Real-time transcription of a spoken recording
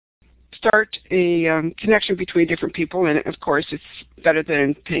start a connection between different people, and of course it's better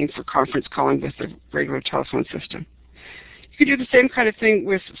than paying for conference calling with the regular telephone system. You can do the same kind of thing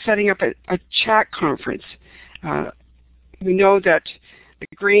with setting up a chat conference. We know that the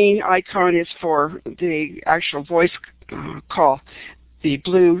green icon is for the actual voice call. The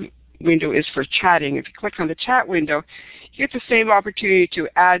blue window is for chatting. If you click on the chat window, you get the same opportunity to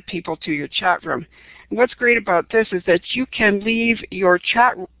add people to your chat room. And what's great about this is that you can leave your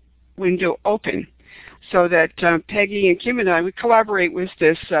chat window open so that Peggy and Kim and I, we collaborate with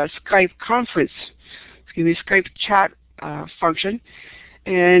this Skype chat function.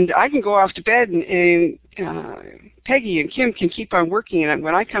 And I can go off to bed, and Peggy and Kim can keep on working. And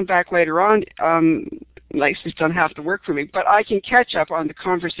when I come back later on, License don't have to work for me, but I can catch up on the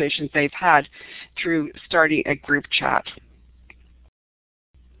conversations they've had through starting a group chat.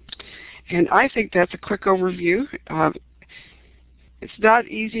 And I think that's a quick overview. It's not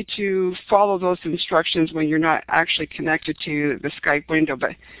easy to follow those instructions when you're not actually connected to the Skype window,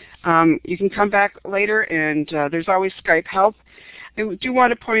 but you can come back later, and there's always Skype help. I do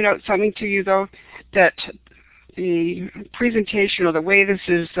want to point out something to you, though, that the presentation or the way this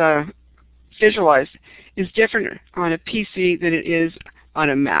is visualized is different on a PC than it is on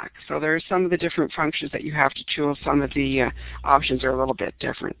a Mac. So there are some of the different functions that you have to choose. Some of the options are a little bit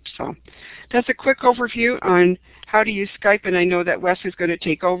different. So that's a quick overview on how to use Skype, and I know that Wes is going to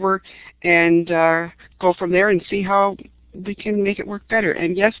take over and go from there and see how we can make it work better.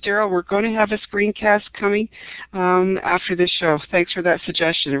 And yes, Daryl, we're going to have a screencast coming after this show. Thanks for that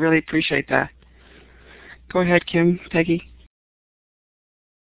suggestion. I really appreciate that. Go ahead, Kim, Peggy.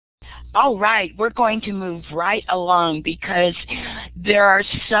 All right, we're going to move right along because there are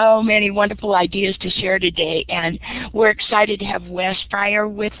so many wonderful ideas to share today, and we're excited to have Wes Fryer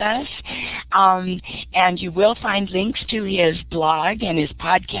with us. And you will find links to his blog and his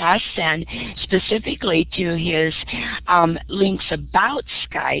podcasts, and specifically to his links about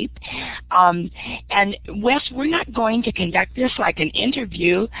Skype. And Wes, we're not going to conduct this like an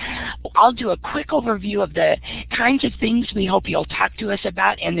interview. I'll do a quick overview of the kinds of things we hope you'll talk to us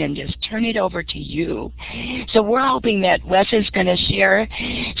about, and then just turn it over to you. So we're hoping that Wes is going to share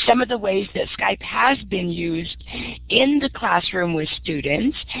some of the ways that Skype has been used in the classroom with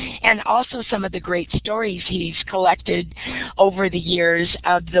students, and also some of the great stories he's collected over the years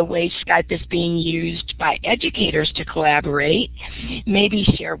of the way Skype is being used by educators to collaborate. Maybe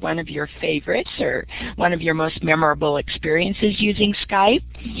share one of your favorites or one of your most memorable experiences using Skype,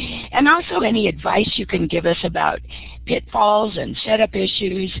 and also any advice you can give us about pitfalls and setup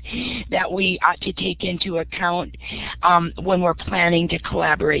issues that we ought to take into account when we're planning to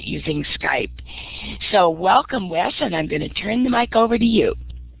collaborate using Skype. So welcome, Wes, and I'm going to turn the mic over to you.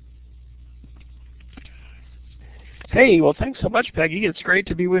 Hey, well, thanks so much, Peggy. It's great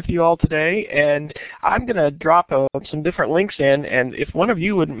to be with you all today, and I'm going to drop some different links in, and if one of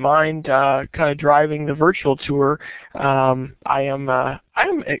you wouldn't mind kind of driving the virtual tour, I am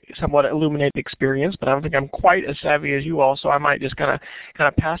somewhat illuminated experience, but I don't think I'm quite as savvy as you all, so I might just kind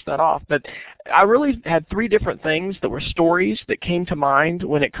of pass that off. But I really had three different things that were stories that came to mind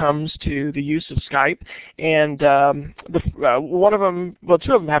when it comes to the use of Skype, and one of them, well,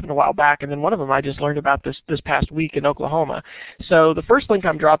 two of them happened a while back, and then one of them I just learned about this past week in Oklahoma. So the first link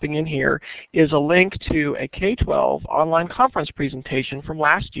I'm dropping in here is a link to a K-12 online conference presentation from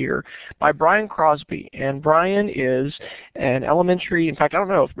last year by Brian Crosby, and Brian is an elementary, in fact, I don't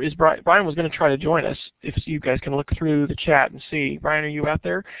know if Brian was going to try to join us, if you guys can look through the chat and see. Brian, are you out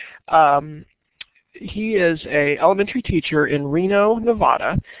there? He is an elementary teacher in Reno,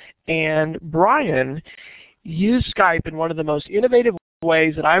 Nevada, and Brian used Skype in one of the most innovative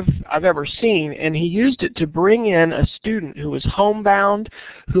ways that I've ever seen, and he used it to bring in a student who was homebound,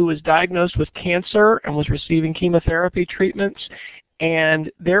 who was diagnosed with cancer and was receiving chemotherapy treatments. And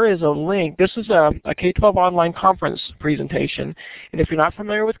there is a link. This is a K-12 online conference presentation. And if you're not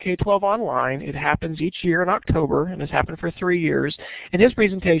familiar with K-12 online, it happens each year in October, and has happened for 3 years. And his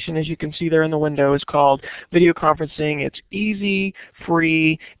presentation, as you can see there in the window, is called Video Conferencing. It's easy,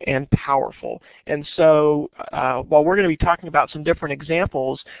 free, and powerful. And so while we're going to be talking about some different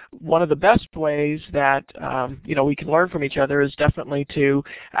examples, one of the best ways that we can learn from each other is definitely to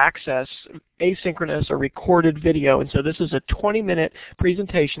access asynchronous or recorded video. And so this is a 20-minute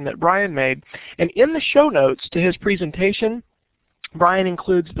presentation that Brian made. And in the show notes to his presentation, Brian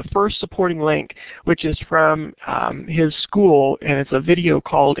includes the first supporting link, which is from his school, and it's a video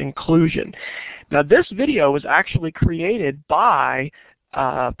called Inclusion. Now, this video was actually created by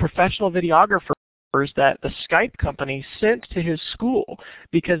a professional videographer that the Skype company sent to his school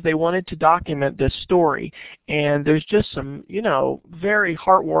because they wanted to document this story. And there's just some, very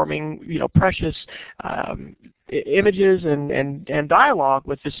heartwarming, precious images and dialogue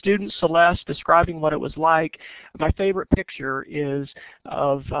with the student Celeste describing what it was like. My favorite picture is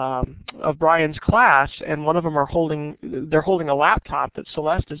of Brian's class, and one of them they're holding a laptop that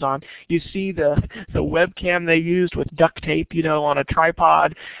Celeste is on. You see the webcam they used with duct tape, on a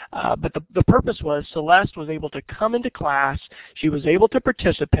tripod. But the purpose was Celeste was able to come into class, she was able to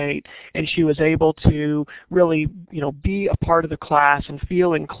participate, and she was able to really, be a part of the class and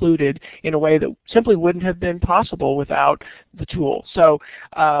feel included in a way that simply wouldn't have been possible without the tool. So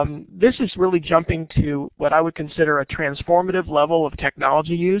this is really jumping to what I would consider a transformative level of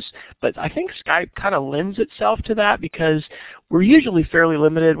technology use, but I think Skype kind of lends itself to that because we're usually fairly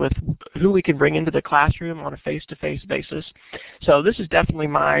limited with who we can bring into the classroom on a face-to-face basis. So this is definitely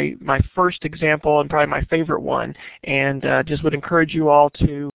my first example and probably my favorite one, and just would encourage you all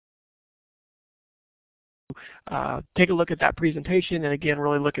to take a look at that presentation, and again,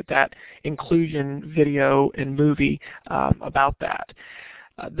 really look at that inclusion video and movie about that.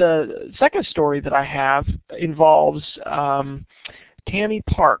 The second story that I have involves Tammy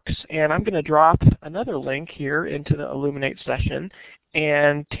Parks, and I'm going to drop another link here into the Illuminate session.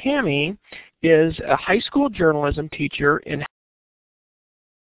 And Tammy is a high school journalism teacher in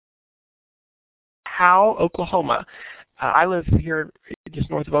Howe, Oklahoma. I live here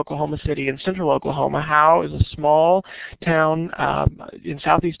just north of Oklahoma City in central Oklahoma. Howe is a small town in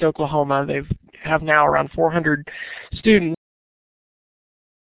southeast Oklahoma. They have now around 400 students.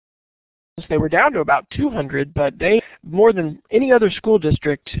 They were down to about 200, but they, more than any other school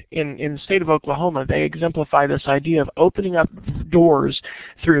district in the state of Oklahoma, they exemplify this idea of opening up doors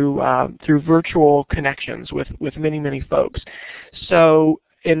through virtual connections with many folks. So,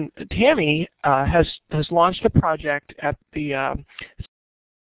 and Tammy has launched a project at the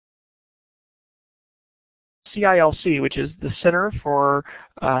CILC, which is the Center for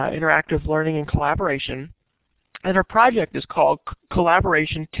Interactive Learning and Collaboration. And her project is called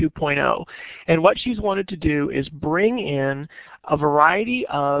Collaboration 2.0. And what she's wanted to do is bring in a variety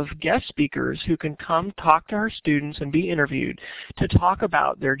of guest speakers who can come talk to her students and be interviewed to talk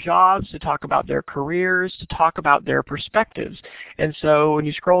about their jobs, to talk about their careers, to talk about their perspectives. And so when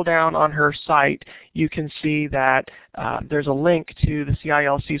you scroll down on her site, you can see that there's a link to the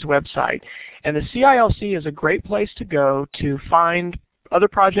CILC's website. And the CILC is a great place to go to find other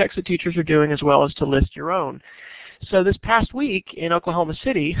projects that teachers are doing as well as to list your own. So this past week in Oklahoma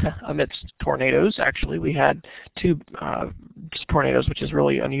City, amidst tornadoes, actually, we had two tornadoes, which is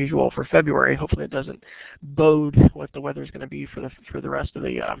really unusual for February. Hopefully it doesn't bode what the weather is going to be for the rest of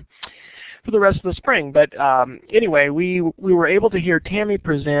the spring. But anyway, we were able to hear Tammy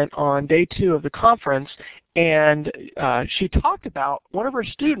present on day 2 of the conference, and she talked about one of her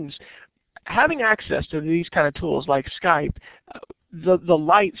students having access to these kind of tools like Skype. The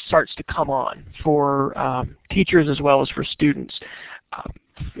light starts to come on for teachers as well as for students.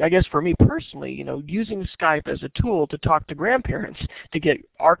 I guess for me personally, using Skype as a tool to talk to grandparents, to get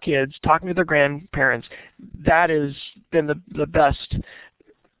our kids talking to their grandparents, that has been the best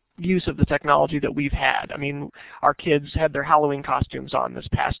use of the technology that we've had. I mean, our kids had their Halloween costumes on this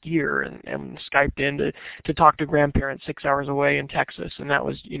past year and Skyped in to talk to grandparents 6 hours away in Texas, and that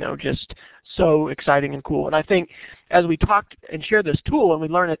was, just so exciting and cool. And I think as we talk and share this tool and we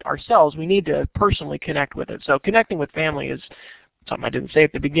learn it ourselves, we need to personally connect with it. So connecting with family is something I didn't say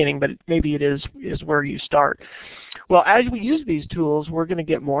at the beginning, but maybe it is where you start. Well, as we use these tools, we're going to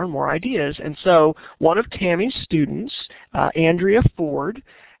get more and more ideas. And so one of Tammy's students, Andrea Ford,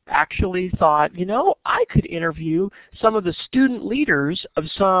 actually thought, I could interview some of the student leaders of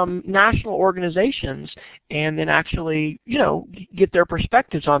some national organizations and then actually, get their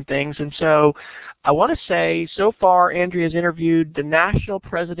perspectives on things. And so I want to say so far Andrea's interviewed the national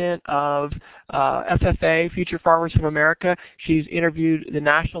president of FFA, Future Farmers from America. She's interviewed the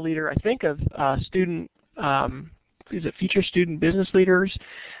national leader, I think, of Future Student Business Leaders?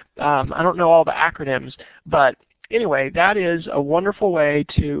 I don't know all the acronyms, but anyway, that is a wonderful way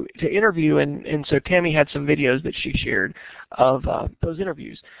to interview, and so Tammy had some videos that she shared of those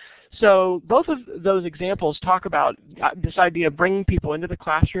interviews. So both of those examples talk about this idea of bringing people into the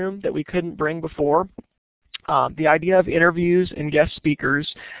classroom that we couldn't bring before, the idea of interviews and guest speakers,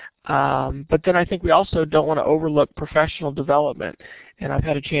 but then I think we also don't want to overlook professional development. And I've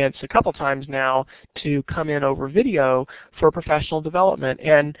had a chance a couple times now to come in over video for professional development.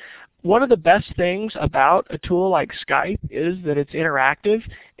 And one of the best things about a tool like Skype is that it's interactive,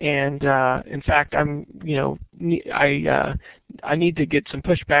 and in fact, I I need to get some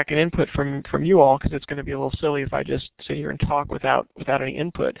pushback and input from you all, because it's going to be a little silly if I just sit here and talk without any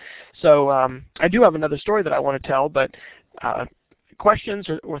input. So I do have another story that I want to tell, but questions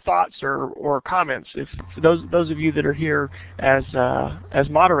or thoughts or comments, if for those of you that are here as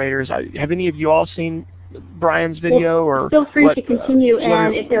moderators, have any of you all seen Brian's video? Well, or feel free what, to continue,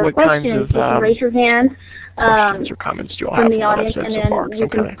 and if there are questions, you can raise your hand questions or comments do you all have from the what I've audience, said and so then far, 'cause you I'm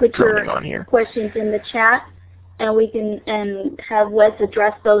can kinda put droning your on here. questions in the chat, and we can have Wes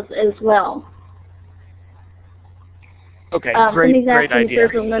address those as well. Okay, Somebody's great asking if idea.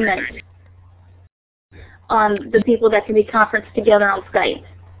 there's a limit on the people that can be conferenced together on Skype.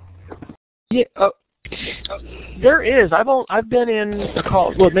 Yeah, there is. I've been in a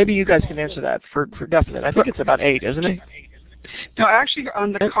call. Well, maybe you guys can answer that for definite. I think it's about 8, isn't it? No, actually,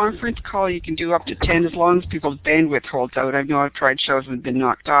 on the conference call, you can do up to 10 as long as people's bandwidth holds out. I know I've tried shows and been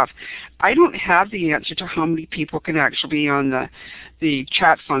knocked off. I don't have the answer to how many people can actually be on the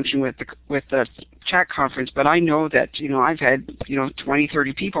chat function with the chat conference, but I know that, I've had, 20,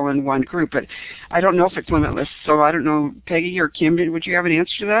 30 people in one group, but I don't know if it's limitless. So I don't know, Peggy or Kim, would you have an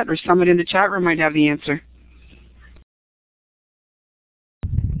answer to that? Or someone in the chat room might have the answer.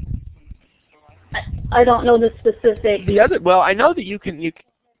 I don't know the specific. Well, I know that you can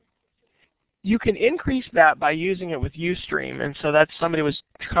increase that by using it with Ustream, and so that's, somebody was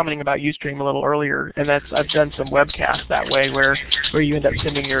commenting about Ustream a little earlier, and I've done some webcasts that way where you end up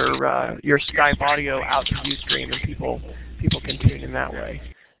sending your Skype audio out to Ustream, and people can tune in that way.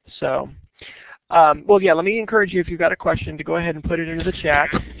 So. Well, yeah, let me encourage you, if you've got a question, to go ahead and put it into the chat.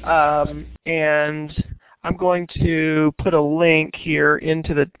 And I'm going to put a link here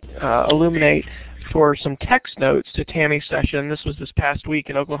into the Illuminate for some text notes to Tammy's session. This was this past week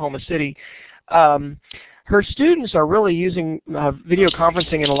in Oklahoma City. Her students are really using video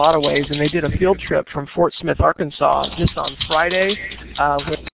conferencing in a lot of ways, and they did a field trip from Fort Smith, Arkansas, just on Friday.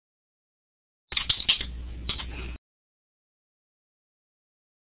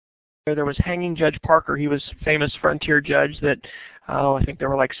 There was Hanging Judge Parker. He was a famous frontier judge that, I think there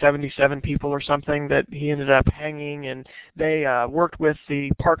were like 77 people or something that he ended up hanging, and they worked with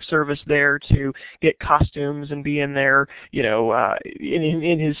the Park Service there to get costumes and be in there,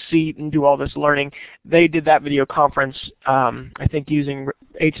 in his seat and do all this learning. They did that video conference, I think using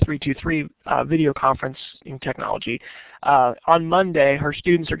H323 video conferencing technology. On Monday, her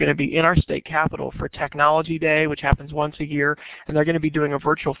students are going to be in our state capitol for Technology Day, which happens once a year, and they're going to be doing a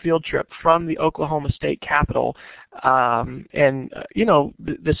virtual field trip from the Oklahoma State Capitol, and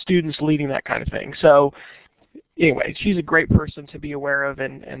the students leading that kind of thing. So anyway, she's a great person to be aware of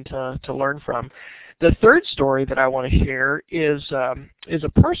and to learn from. The third story that I want to share is a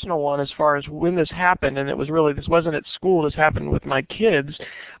personal one as far as when this happened, and this wasn't at school. This happened with my kids,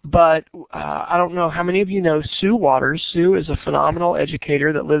 but I don't know how many of you know Sue Waters. Sue is a phenomenal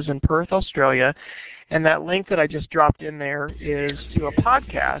educator that lives in Perth, Australia, and that link that I just dropped in there is to a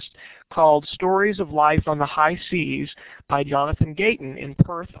podcast called Stories of Life on the High Seas by Jonathan Gayton in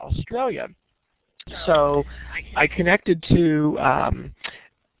Perth, Australia. So I connected to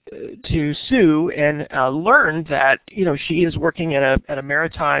Sue and learned that she is working at a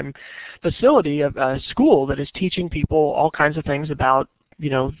maritime facility, a school that is teaching people all kinds of things about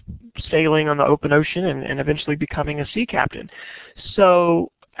sailing on the open ocean and eventually becoming a sea captain.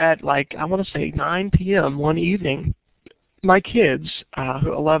 So at I want to say 9 p.m. one evening, my kids,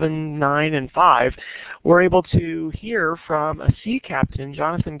 11, 9, and 5, were able to hear from a sea captain,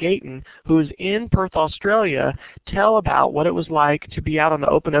 Jonathan Gayton, who is in Perth, Australia, tell about what it was like to be out on the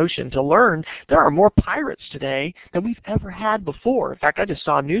open ocean, to learn there are more pirates today than we've ever had before. In fact, I just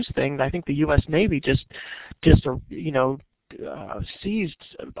saw a news thing that I think the U.S. Navy just seized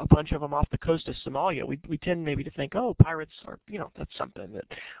a bunch of them off the coast of Somalia. We tend maybe to think, oh, pirates are, that's something that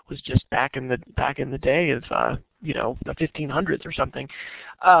was just back in the day of the 1500s or something.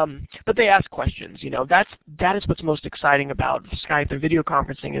 But they ask questions. That is what's most exciting about Skype and video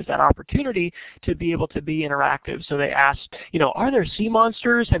conferencing, is that opportunity to be able to be interactive. So they asked, are there sea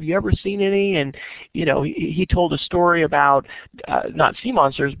monsters? Have you ever seen any? And he told a story about not sea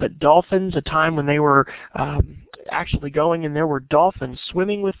monsters, but dolphins. A time when they were actually going, and there were dolphins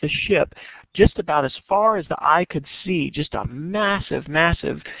swimming with the ship just about as far as the eye could see, just a massive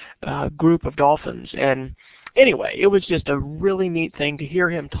group of dolphins. And anyway, it was just a really neat thing to hear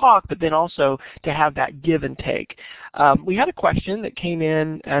him talk, but then also to have that give and take. We had a question that came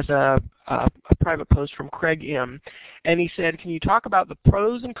in as a private post from Craig M., and he said, can you talk about the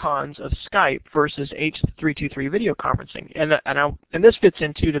pros and cons of Skype versus H323 video conferencing? And this fits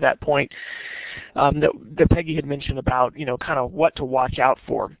into that point that Peggy had mentioned about, kind of what to watch out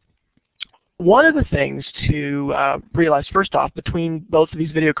for. one of the things to realize first off between both of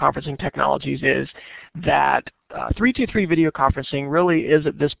these video conferencing technologies is that 323 video conferencing really is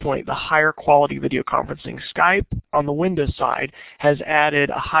at this point the higher quality video conferencing. Skype on the Windows side has added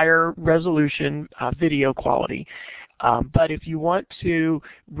a higher resolution video quality. But if you want to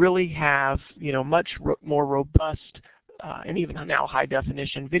really have much more robust and even now high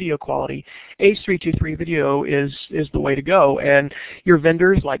definition video quality, H323 video is the way to go. And your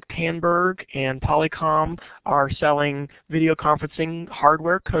vendors like Tandberg and Polycom are selling video conferencing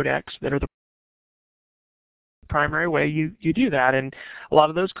hardware codecs that are the primary way you do that, and a lot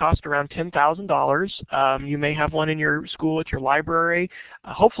of those cost around $10,000. You may have one in your school at your library.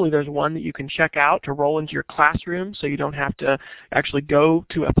 Hopefully there's one that you can check out to roll into your classroom so you don't have to actually go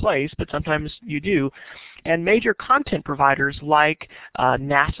to a place, but sometimes you do. And major content providers like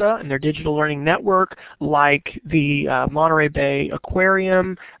NASA and their Digital Learning Network, like the Monterey Bay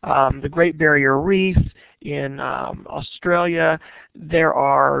Aquarium, the Great Barrier Reef in Australia, there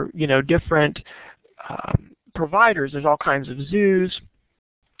are different providers. There's all kinds of zoos,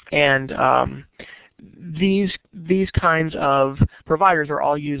 and these kinds of providers are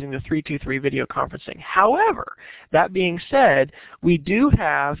all using the 323 video conferencing. However, that being said, we do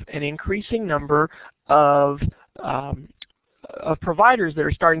have an increasing number of providers that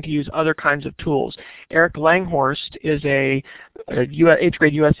are starting to use other kinds of tools. Eric Langhorst is a 8th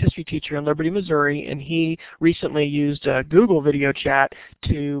grade U.S. history teacher in Liberty, Missouri, and he recently used Google Video Chat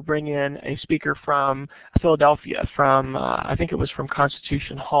to bring in a speaker from Philadelphia, from I think it was from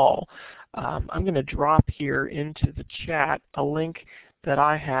Constitution Hall. I'm going to drop here into the chat a link that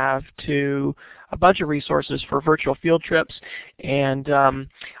I have to a bunch of resources for virtual field trips, and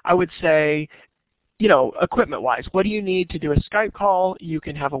I would say, equipment-wise, what do you need to do a Skype call? You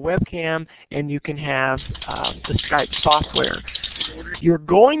can have a webcam, and you can have the Skype software. You're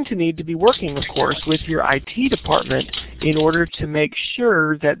going to need to be working, of course, with your IT department in order to make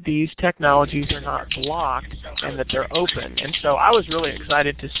sure that these technologies are not blocked and that they're open. And so I was really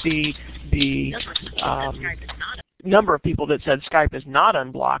excited to see the number of people that said Skype is not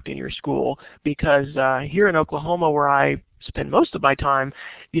unblocked in your school, because here in Oklahoma, where I spend most of my time,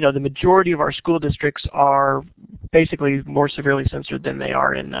 the majority of our school districts are basically more severely censored than they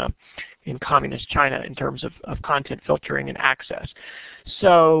are in communist China in terms of content filtering and access.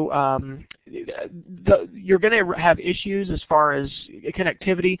 So you're going to have issues as far as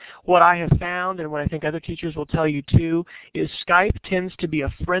connectivity. What I have found, and what I think other teachers will tell you too, is Skype tends to be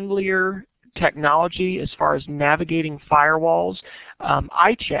a friendlier technology as far as navigating firewalls.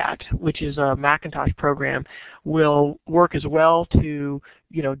 iChat, which is a Macintosh program, will work as well to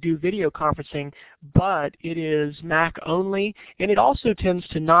do video conferencing, but it is Mac only, and it also tends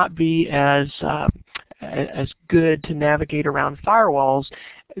to not be as good to navigate around firewalls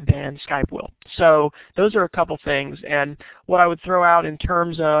than Skype will. So those are a couple things. And what I would throw out in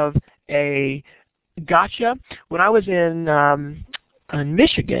terms of a gotcha, when I was in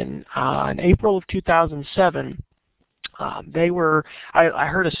Michigan in April of 2007, I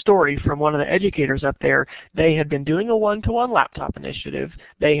heard a story from one of the educators up there. They had been doing a one-to-one laptop initiative.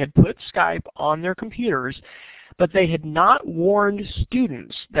 They had put Skype on their computers, but they had not warned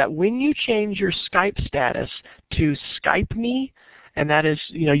students that when you change your Skype status to Skype me, and that is,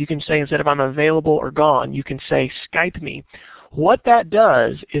 you can say, instead of I'm available or gone, you can say Skype me. What that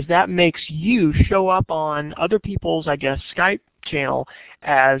does is that makes you show up on other people's, I guess, Skype channel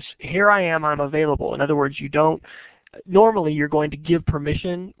as, here I am, I'm available. In other words, normally you're going to give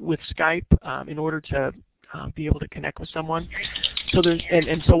permission with Skype in order to be able to connect with someone. So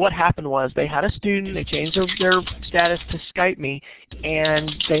so what happened was they had a student, they changed their status to Skype me,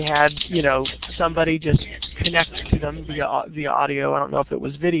 and they had somebody just connect to them via audio. I don't know if it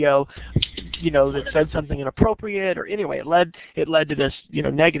was video, that said something inappropriate, or anyway, it led to this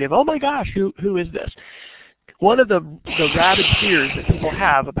negative. Oh my gosh, who is this? One of the rabid fears that people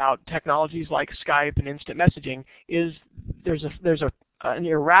have about technologies like Skype and instant messaging is there's an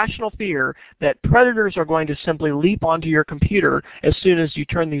irrational fear that predators are going to simply leap onto your computer as soon as you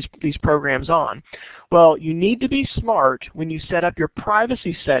turn these programs on. Well, you need to be smart when you set up your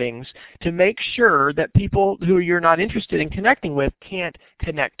privacy settings to make sure that people who you're not interested in connecting with can't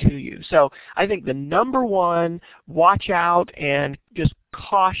connect to you. So I think the number one watch out and just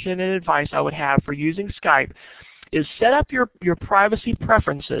caution and advice I would have for using Skype is set up your privacy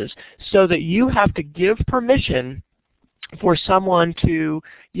preferences so that you have to give permission for someone to,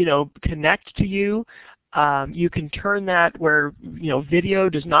 connect to you. You can turn that where, video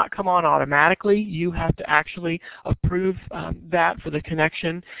does not come on automatically. You have to actually approve that for the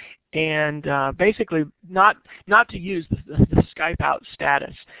connection, and basically not to use the Skype out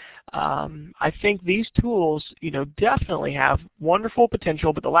status. I think these tools, definitely have wonderful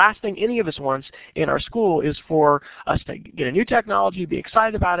potential, but the last thing any of us wants in our school is for us to get a new technology, be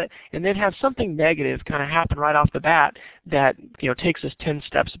excited about it, and then have something negative kind of happen right off the bat that takes us 10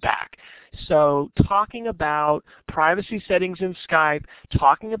 steps back. So talking about privacy settings in Skype,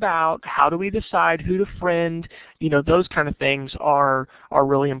 talking about how do we decide who to friend, those kind of things are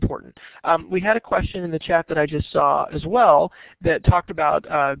really important. We had a question in the chat that I just saw as well that talked about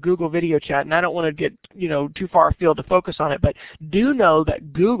Google Video Chat, and I don't want to get too far afield to focus on it, but do know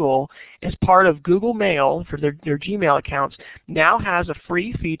that Google, as part of Google Mail for their Gmail accounts, now has a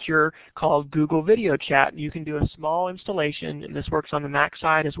free feature called Google Video Chat. You can do a small installation, and this works on the Mac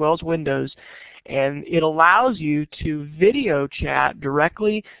side as well as Windows, and it allows you to video chat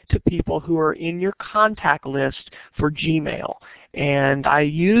directly to people who are in your contact list for Gmail. And I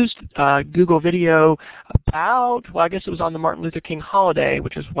used Google Video I guess it was on the Martin Luther King holiday,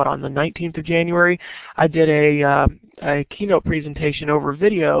 which was on the 19th of January. I did a keynote presentation over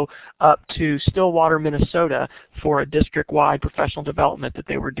video up to Stillwater, Minnesota for a district-wide professional development that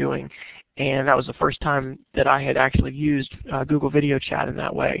they were doing. And that was the first time that I had actually used Google Video Chat in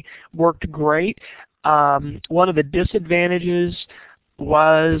that way. Worked great. One of the disadvantages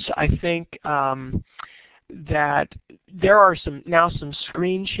was, I think, that there are some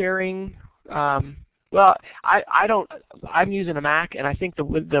screen sharing. I'm using a Mac, and I think the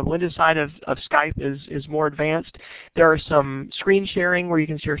Windows side of Skype is more advanced. There are some screen sharing where you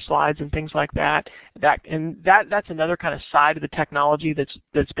can share slides and things like that. That's another kind of side of the technology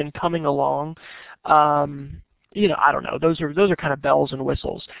that's been coming along. I don't know. Those are kind of bells and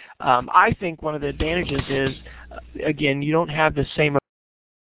whistles. I think one of the advantages is, again, you don't have the same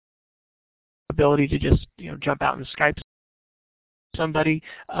ability to just jump out and Skype somebody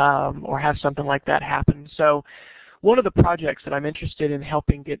or have something like that happen. So one of the projects that I'm interested in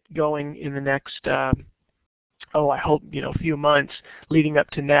helping get going in the next I hope few months leading up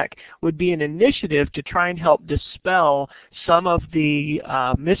to NEC would be an initiative to try and help dispel some of the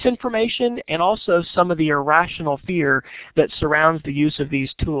misinformation and also some of the irrational fear that surrounds the use of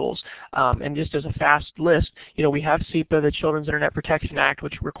these tools. And just as a fast list, we have CIPA, the Children's Internet Protection Act,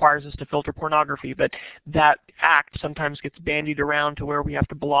 which requires us to filter pornography, but that act sometimes gets bandied around to where we have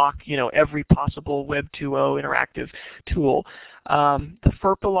to block every possible Web 2.0 interactive tool. The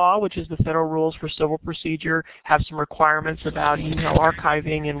FERPA law, which is the Federal Rules for Civil Procedure, have some requirements about email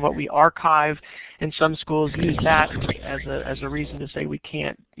archiving and what we archive, and some schools use that as a reason to say we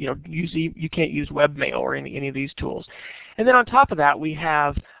can't you can't use webmail or any of these tools. And then on top of that, we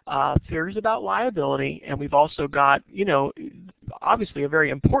have fears about liability, and we've also got obviously a very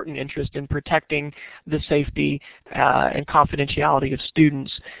important interest in protecting the safety and confidentiality of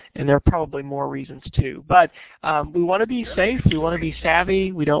students, and there are probably more reasons too. But we want to be safe, we want to be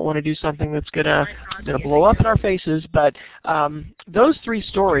savvy, we don't want to do something that's going to blow up in our faces. But those three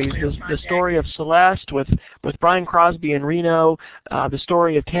stories, the story of Celeste with Brian Crosby in Reno, the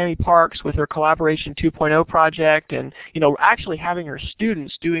story of Tammy Parks with her Collaboration 2.0 project, and actually having her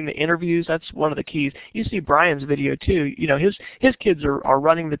students doing the interviews, that's one of the keys. You see Brian's video too. His kids are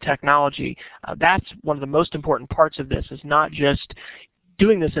running the technology. That's one of the most important parts of this, is not just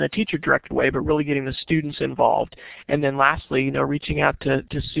doing this in a teacher-directed way, but really getting the students involved. And then lastly, reaching out to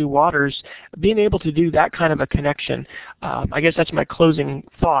Sue Waters, being able to do that kind of a connection. I guess that's my closing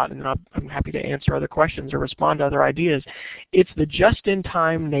thought, and then I'm happy to answer other questions or respond to other ideas. It's the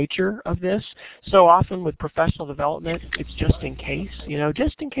just-in-time nature of this. So often with professional development, it's just in case.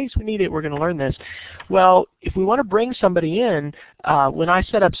 Just in case we need it, we're going to learn this. Well, if we want to bring somebody in, when I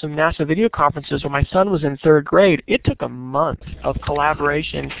set up some NASA video conferences when my son was in 3rd grade, it took a month of collaboration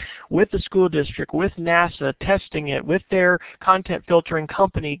with the school district, with NASA, testing it, with their content filtering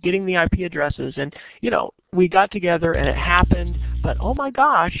company, getting the IP addresses, and we got together and it happened, but oh my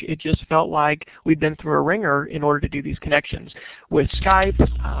gosh, it just felt like we'd been through a ringer in order to do these connections. With Skype,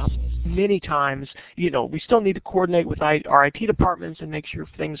 many times, we still need to coordinate with our IT departments and make sure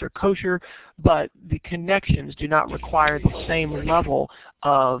things are kosher, but the connections do not require the same level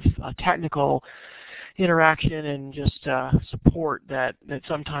of technical interaction and just support that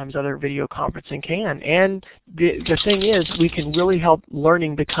sometimes other video conferencing can. And the thing is, we can really help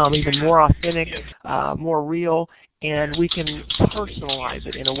learning become even more authentic, more real, and we can personalize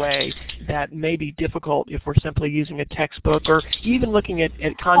it in a way that may be difficult if we're simply using a textbook or even looking at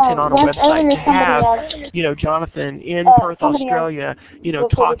content on a website to have, Jonathan in Perth, Australia,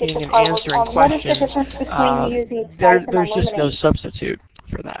 talking and answering questions. There's just no substitute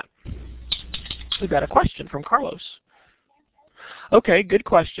for that. We've got a question from Carlos. Okay, good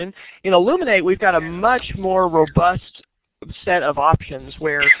question. In Illuminate, we've got a much more robust set of options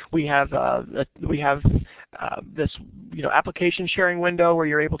where we have this application sharing window where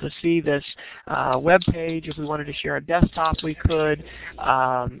you're able to see this web page. If we wanted to share a desktop, we could.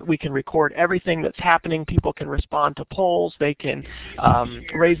 We can record everything that's happening. People can respond to polls. They can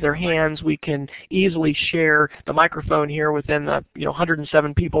raise their hands. We can easily share the microphone here within the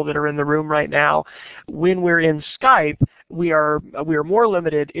 107 people that are in the room right now. When we're in Skype, we are more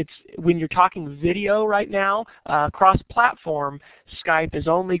limited. It's when you're talking video right now, cross-platform, Skype is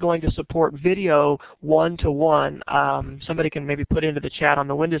only going to support video one-to-one. Somebody can maybe put into the chat on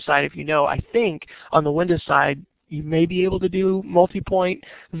the Windows side if you know. I think on the Windows side you may be able to do multi-point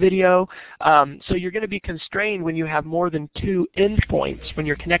video. So you're going to be constrained when you have more than 2 endpoints, when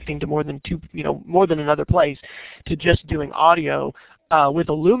you're connecting to more than more than another place, to just doing audio. With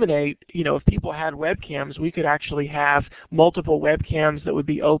Illuminate, if people had webcams, we could actually have multiple webcams that would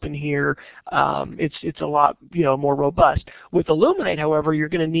be open here. It's a lot more robust. With Illuminate, however, you're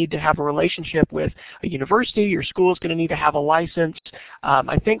going to need to have a relationship with a university. Your school is going to need to have a license.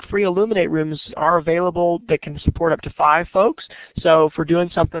 I think free Illuminate rooms are available that can support up to 5 folks. So for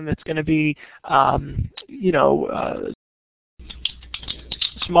doing something that's going to be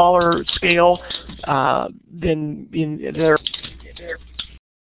smaller scale, then there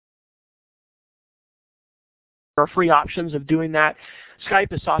are free options of doing that.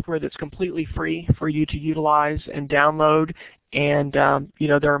 Skype is software that's completely free for you to utilize and download, and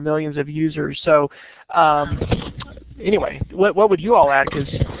there are millions of users. So anyway, what would you all add?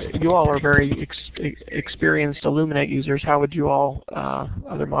 Because you all are very experienced Illuminate users. How would you all,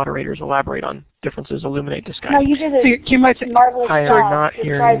 other moderators, elaborate on differences Illuminate to Skype? No, you did a marvelous job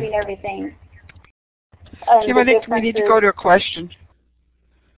describing everything. Kim, I think we need to go to a question.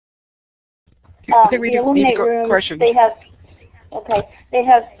 I think we need to go to a question. They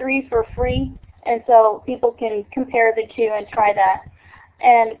have 3 for free, and so people can compare the 2 and try that.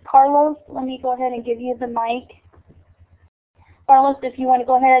 And Carlos, let me go ahead and give you the mic. Carlos, if you want to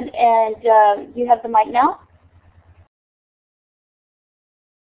go ahead and you have the mic now.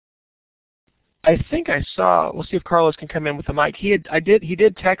 I think I saw. We'll see if Carlos can come in with the mic. He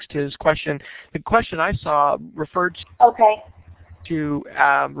did text his question. The question I saw referred to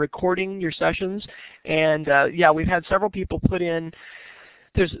recording your sessions, and yeah, we've had several people put in.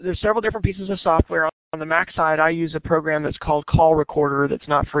 There's several different pieces of software. On the Mac side, I use a program that's called Call Recorder that's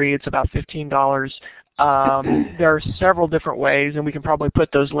not free. It's about $15. There are several different ways, and we can probably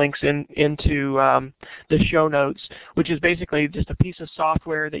put those links into the show notes, which is basically just a piece of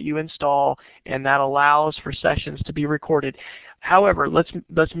software that you install, and that allows for sessions to be recorded. However, let's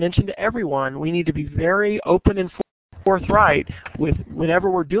mention to everyone, we need to be very open and forthright with whenever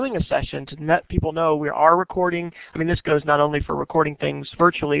we're doing a session to let people know we are recording. I mean, this goes not only for recording things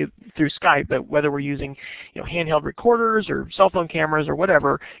virtually through Skype, but whether we're using handheld recorders or cell phone cameras or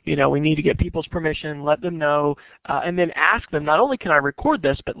whatever, we need to get people's permission, let them know, and then ask them, not only can I record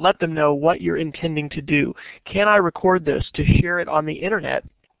this, but let them know what you're intending to do. Can I record this to share it on the internet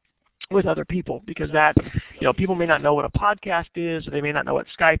with other people? Because that, people may not know what a podcast is, or they may not know what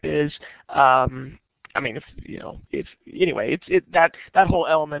Skype is. I mean, that whole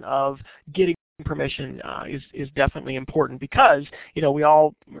element of getting permission is definitely important, because we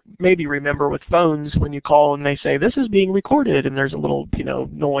all maybe remember with phones when you call and they say this is being recorded, and there's a little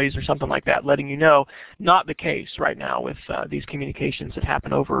noise or something like that letting you know. Not the case right now with these communications that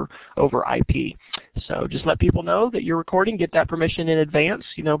happen over IP. So just let people know that you're recording. Get that permission in advance,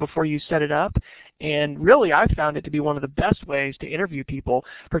 before you set it up. And really, I've found it to be one of the best ways to interview people,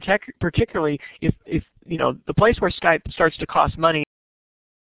 particularly if the place where Skype starts to cost money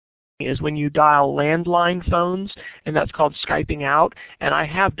is when you dial landline phones, and that's called Skyping out. And I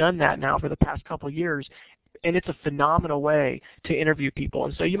have done that now for the past couple of years, and it's a phenomenal way to interview people.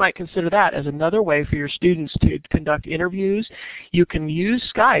 And so you might consider that as another way for your students to conduct interviews. You can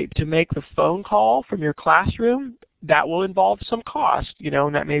use Skype to make the phone call from your classroom. That will involve some cost,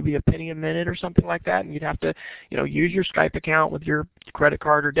 and that may be a penny a minute or something like that, and you'd have to, use your Skype account with your credit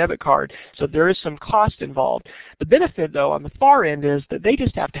card or debit card. So there is some cost involved. The benefit, though, on the far end is that they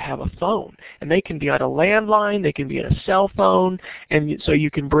just have to have a phone, and they can be on a landline, they can be on a cell phone, and so you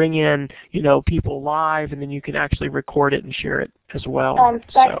can bring in, people live, and then you can actually record it and share it as well.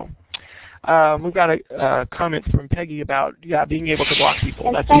 We've got a comment from Peggy about being able to block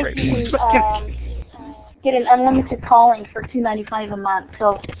people. That's a great point. Get an unlimited calling for $2.95 a month.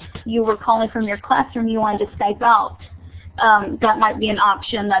 So you were calling from your classroom, you wanted to Skype out. That might be an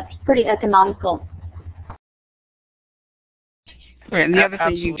option that's pretty economical. Right, and the other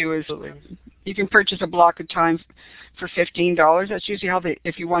thing you can do is you can purchase a block of time for $15. That's usually how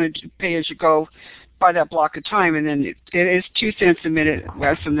if you wanted to pay as you go, by that block of time, and then it is 2 cents a minute,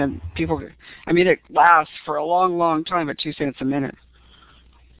 Wes, and then people, I mean, it lasts for a long, long time at 2 cents a minute.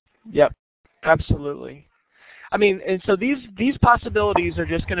 Yep, absolutely. I mean, and so these possibilities are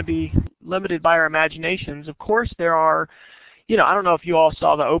just going to be limited by our imaginations. Of course, there are, I don't know if you all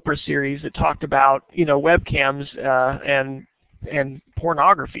saw the Oprah series that talked about, webcams and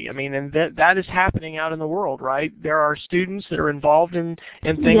pornography. I mean, and that is happening out in the world, right? There are students that are involved in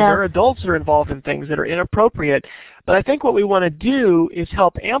things. Yeah. There are adults that are involved in things that are inappropriate. But I think what we want to do is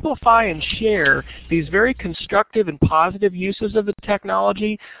help amplify and share these very constructive and positive uses of the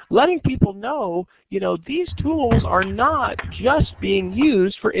technology, letting people know, these tools are not just being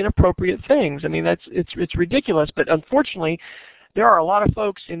used for inappropriate things. I mean, it's ridiculous, but unfortunately, there are a lot of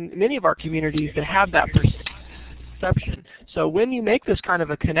folks in many of our communities that have that perception. So when you make this kind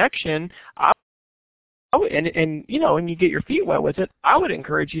of a connection, and you get your feet wet with it, I would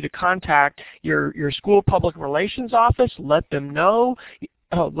encourage you to contact your school public relations office, let them know,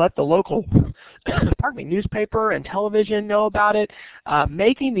 let the local newspaper and television know about it,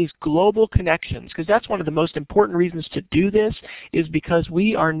 making these global connections, because that's one of the most important reasons to do this, is because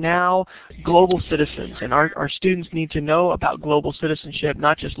we are now global citizens, and our students need to know about global citizenship,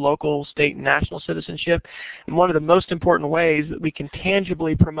 not just local, state, and national citizenship. And one of the most important ways that we can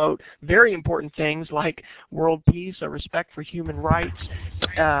tangibly promote very important things like world peace or respect for human rights,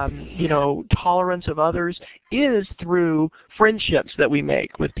 tolerance of others, is through friendships that we make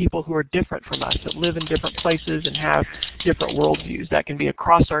with people who are different from us, that live in different places and have different worldviews. That can be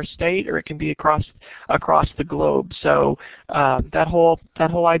across our state, or it can be across the globe. So that whole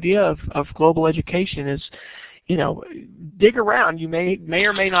idea of global education is, dig around. You may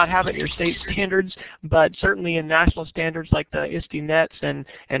or may not have it in your state standards, but certainly in national standards like the ISTE NETs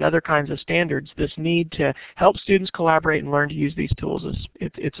and other kinds of standards, this need to help students collaborate and learn to use these tools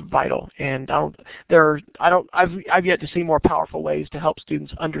it's vital. And I've yet to see more powerful ways to help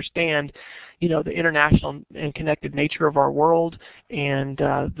students understand, the international and connected nature of our world and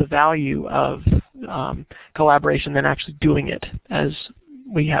the value of collaboration than actually doing it, as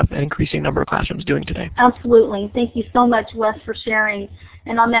we have an increasing number of classrooms doing today. Absolutely. Thank you so much, Wes, for sharing.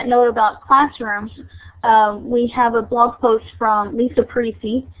 And on that note about classrooms, we have a blog post from Lisa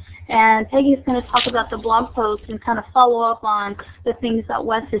Parisi, and Peggy's going to talk about the blog post and kind of follow up on the things that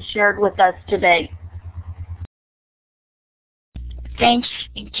Wes has shared with us today. Thanks,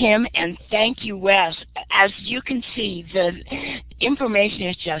 Kim, and thank you, Wes. As you can see, the information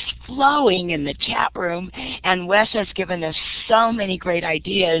is just flowing in the chat room, and Wes has given us so many great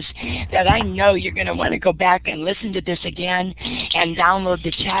ideas that I know you're going to want to go back and listen to this again and download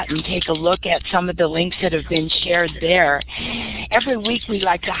the chat and take a look at some of the links that have been shared there. Every week we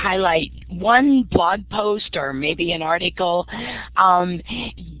like to highlight one blog post or maybe an article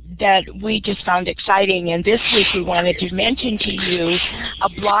that we just found exciting, and this week we wanted to mention to you a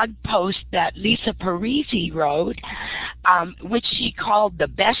blog post that Lisa Parisi wrote, which she called The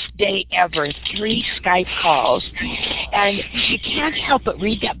Best Day Ever, 3 Skype Calls. And you can't help but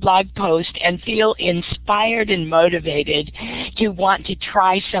read that blog post and feel inspired and motivated to want to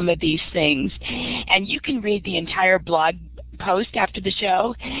try some of these things. And you can read the entire blog post after the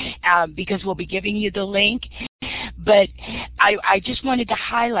show because we'll be giving you the link. But I just wanted to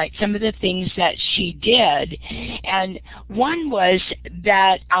highlight some of the things that she did. And one was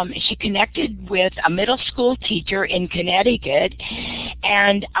that she connected with a middle school teacher in Connecticut.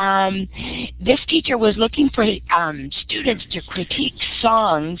 And this teacher was looking for students to critique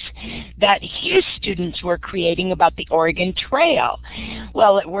songs that his students were creating about the Oregon Trail.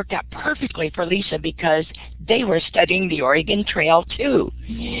 Well, it worked out perfectly for Lisa because they were studying the Oregon Trail too.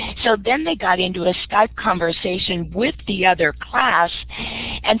 So then they got into a Skype conversation with the other class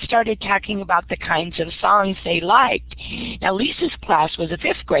and started talking about the kinds of songs they liked. Now Lisa's class was a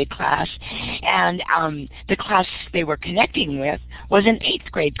 5th grade class, and the class they were connecting with was an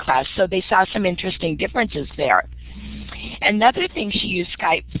 8th grade class, so they saw some interesting differences there. Another thing she used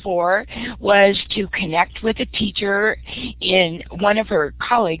Skype for was to connect with a teacher in one of her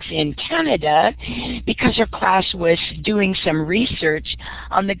colleagues in Canada because her class was doing some research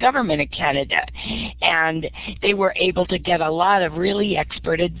on the government of Canada. And they were able to get a lot of really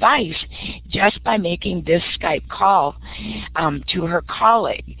expert advice just by making this Skype call to her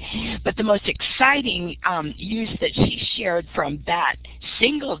colleague. But the most exciting use that she shared from that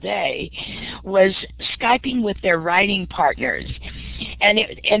single day was Skyping with their writing partners. And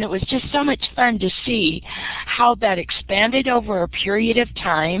it was just so much fun to see how that expanded over a period of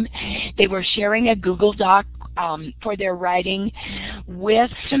time. They were sharing a Google Doc for their writing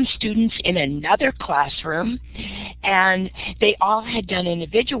with some students in another classroom, and they all had done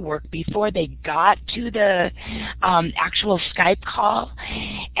individual work before they got to the actual Skype call.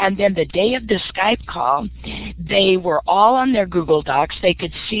 And then the day of the Skype call, they were all on their Google Docs. They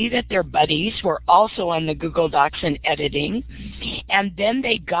could see that their buddies were also on the Google Docs and editing. And then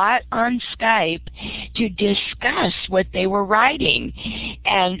they got on Skype to discuss what they were writing.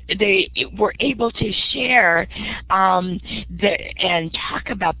 And they were able to share and talk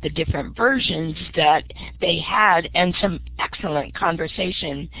about the different versions that they had, and some excellent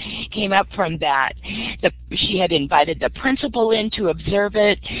conversation came up from that. She had invited the principal in to observe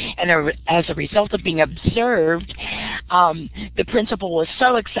it, and as a result of being observed, the principal was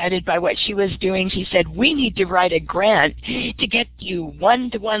so excited by what she was doing, she said, "We need to write a grant to get you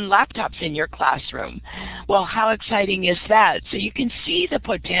one-to-one laptops in your classroom." Well, how exciting is that? So you can see the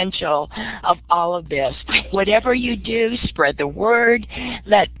potential of all of this. Whatever you do, spread the word,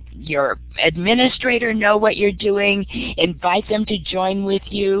 let your administrator know what you're doing, invite them to join with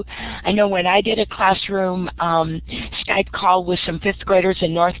you. I know when I did a classroom Skype call with some 5th graders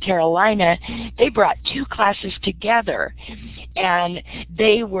in North Carolina, they brought 2 classes together, and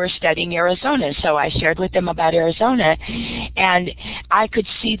they were studying Arizona, so I shared with them about Arizona, and I could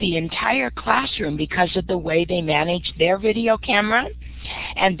see the entire classroom because of the way they managed their video camera.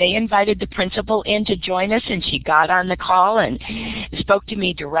 And they invited the principal in to join us, and she got on the call and spoke to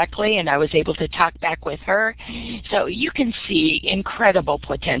me directly, and I was able to talk back with her. So you can see incredible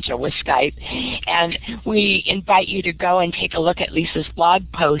potential with Skype, and we invite you to go and take a look at Lisa's blog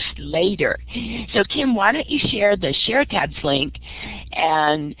post later. So Kim, why don't you share the Share Tabs link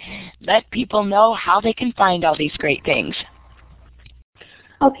and let people know how they can find all these great things.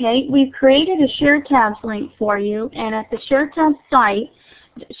 Okay, we've created a Share Tabs link for you, and at the Share Tabs site,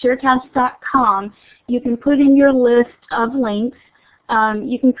 sharetabs.com, you can put in your list of links.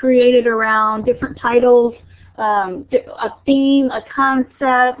 You can create it around different titles, a theme, a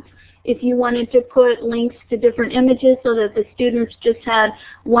concept. If you wanted to put links to different images so that the students just had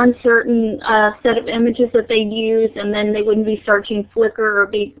one certain set of images that they'd use, and then they wouldn't be searching Flickr or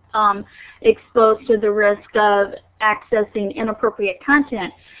be exposed to the risk of accessing inappropriate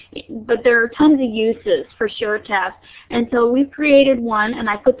content. But there are tons of uses for Share Tabs. And so we've created one, and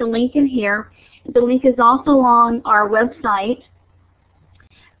I put the link in here. The link is also on our website.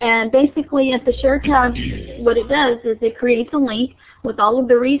 And basically at the Share Tabs, what it does is it creates a link with all of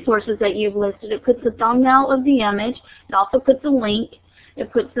the resources that you've listed. It puts the thumbnail of the image. It also puts a link.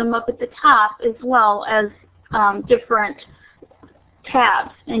 It puts them up at the top as well as different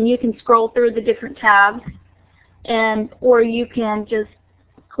tabs. And you can scroll through the different tabs, or you can just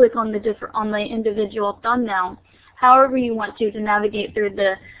click on the individual thumbnail, however you want to navigate through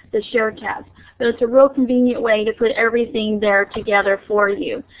the Share tabs. But it's a real convenient way to put everything there together for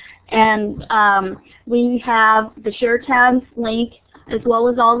you. And we have the Share Tabs link as well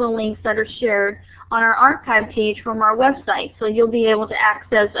as all the links that are shared on our archive page from our website. So you'll be able to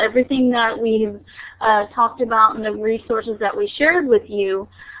access everything that we've talked about and the resources that we shared with you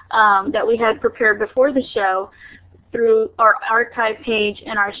that we had prepared before the show through our archive page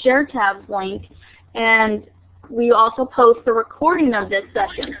and our Share Tabs link. And we also post the recording of this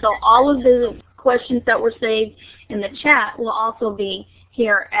session. So all of the questions that were saved in the chat will also be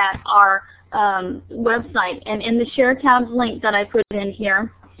here at our website. And in the Share Tabs link that I put in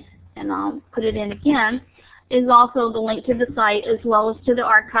here, and I'll put it in again, is also the link to the site as well as to the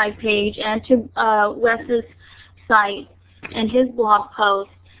archive page and to Wes's site and his blog post.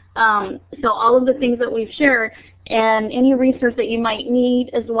 So all of the things that we've shared and any resource that you might need,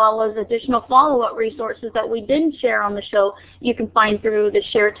 as well as additional follow-up resources that we didn't share on the show, you can find through the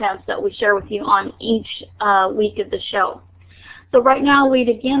Share Tabs that we share with you on each week of the show. So right now we'd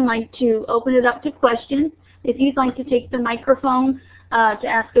again like to open it up to questions. If you'd like to take the microphone to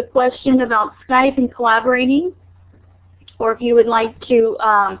ask a question about Skype and collaborating, or if you would like to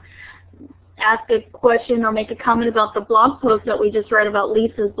ask a question or make a comment about the blog post that we just read about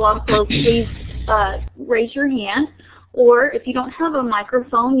Lisa's blog post, please raise your hand. Or if you don't have a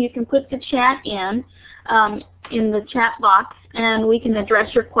microphone, you can put the chat in the chat box, and we can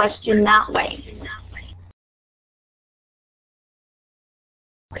address your question that way.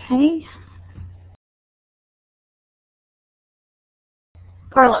 Okay.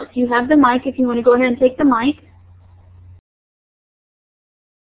 Carlos, you have the mic if you want to go ahead and take the mic.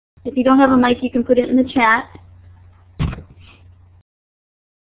 If you don't have a mic, you can put it in the chat.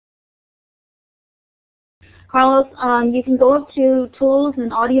 Carlos, you can go up to Tools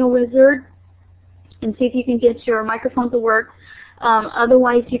and Audio Wizard and see if you can get your microphone to work.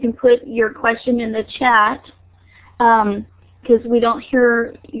 Otherwise, you can put your question in the chat, because we don't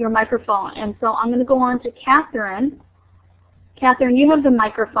hear your microphone. And so I'm going to go on to Catherine. Catherine, you have the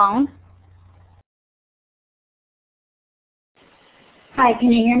microphone. Hi,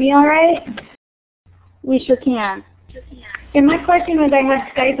 can you hear me all right? We sure can. And my question was, I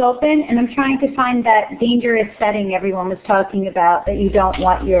have Skype open, and I'm trying to find that dangerous setting everyone was talking about that you don't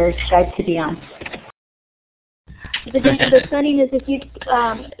want your Skype to be on. The setting is if you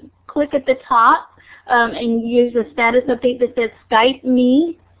click at the top and use the status update that says Skype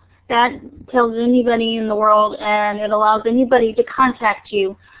me, that tells anybody in the world, and it allows anybody to contact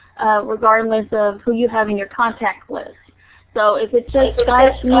you regardless of who you have in your contact list. So if it says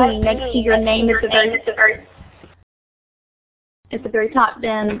Skype me next to your name at the very top,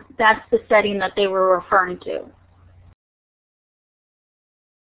 then that's the setting that they were referring to.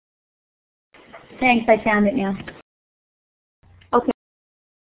 Thanks, I found it now. Okay.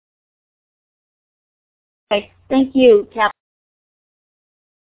 Okay. Thank you, Cap.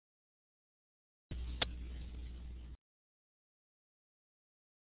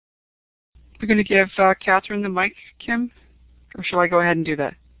 We're going to give Catherine the mic, Kim, or shall I go ahead and do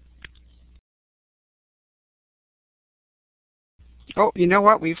that? Oh, you know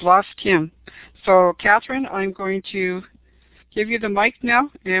what? We've lost Kim. So, Catherine, I'm going to give you the mic now,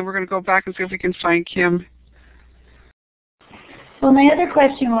 and we're going to go back and see if we can find Kim. Well, my other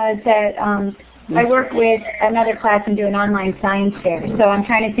question was that I work with another class and do an online science fair, so I'm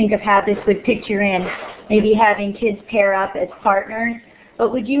trying to think of how this would picture in maybe having kids pair up as partners.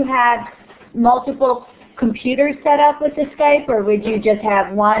 But would you have multiple computers set up with the Skype, or would you just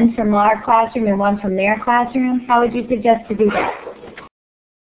have one from our classroom and one from their classroom? How would you suggest to do that?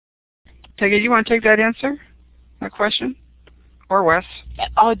 Peggy, do you want to take that answer, that question? Or Wes?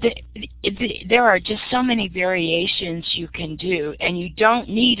 Oh, there are just so many variations you can do, and you don't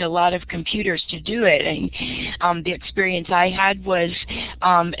need a lot of computers to do it. And the experience I had was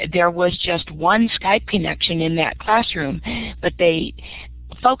there was just one Skype connection in that classroom, but they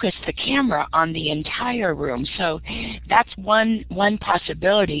focused the camera on the entire room. So that's one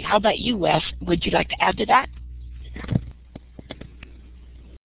possibility. How about you, Wes? Would you like to add to that?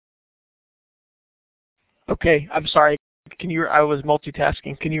 Okay, I'm sorry. I was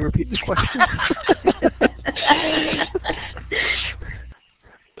multitasking. Can you repeat the question?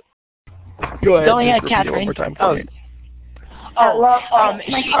 Go ahead. Go ahead, Catherine. One more time for me.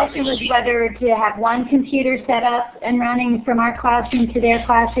 My question was whether to have one computer set up and running from our classroom to their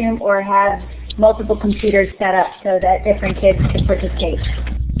classroom, or have multiple computers set up so that different kids can participate.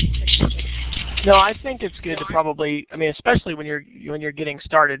 No, I think it's good to probably, I mean, especially when you're getting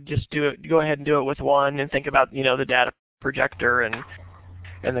started, just go ahead and do it with one, and think about, the data projector and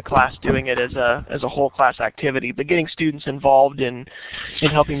the class doing it as a whole class activity. But getting students involved in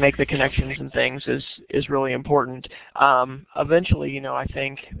helping make the connections and things is really important. Eventually, I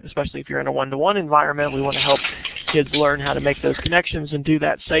think, especially if you're in a one-to-one environment, we want to help kids learn how to make those connections and do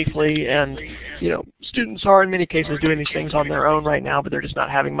that safely. And students are in many cases doing these things on their own right now, but they're just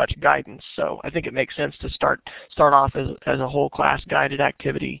not having much guidance. So I think it makes sense to start off as a whole class guided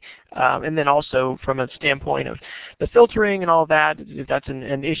activity. And then also from a standpoint of the filtering and all that, if that's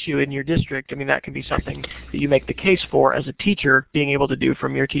an issue in your district, I mean, that can be something that you make the case for as a teacher, being able to do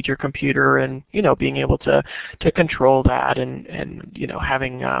from your teacher computer, and being able to control that, and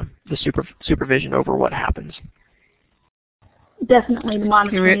having the supervision over what happens. Definitely, the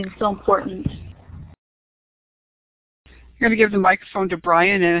monitoring is so important. I'm going to give the microphone to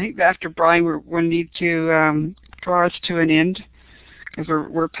Brian, and I think after Brian, we're going to need to draw us to an end, because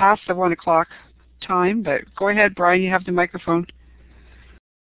we're past the 1 o'clock time. But go ahead, Brian, you have the microphone.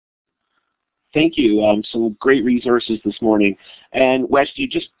 Thank you. Some great resources this morning. And Wes, you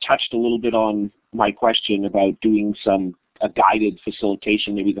just touched a little bit on my question about doing a guided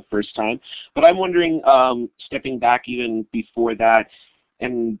facilitation maybe the first time. But I'm wondering, stepping back even before that,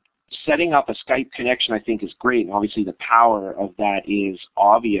 and setting up a Skype connection I think is great, and obviously the power of that is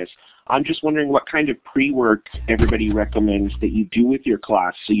obvious. I'm just wondering what kind of pre-work everybody recommends that you do with your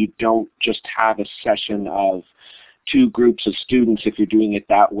class, so you don't just have a session of two groups of students, if you're doing it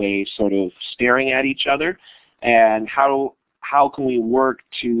that way, sort of staring at each other. And how can we work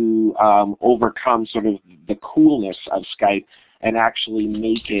to overcome sort of the coolness of Skype and actually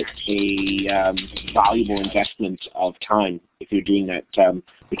make it a valuable investment of time if you're doing that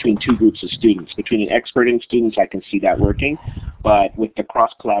between two groups of students. Between an expert and students, I can see that working, but with the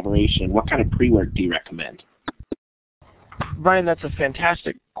cross-collaboration, what kind of pre-work do you recommend? Brian, that's a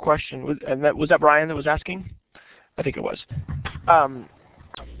fantastic question. Was that Brian that was asking? I think it was.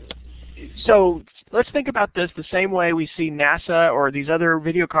 So let's think about this the same way we see NASA or these other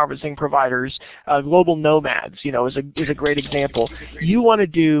video conferencing providers, global nomads, is a great example. You want to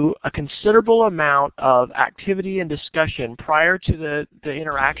do a considerable amount of activity and discussion prior to the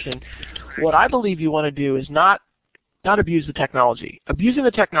interaction. What I believe you want to do is not abuse the technology. Abusing the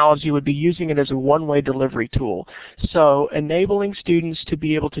technology would be using it as a one-way delivery tool. So enabling students to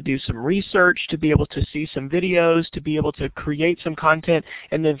be able to do some research, to be able to see some videos, to be able to create some content,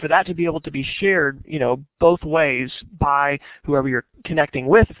 and then for that to be able to be shared, both ways by whoever you're connecting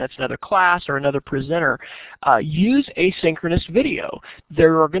with, if that's another class or another presenter. Use asynchronous video.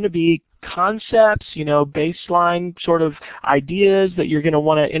 There are going to be concepts, baseline sort of ideas that you're going to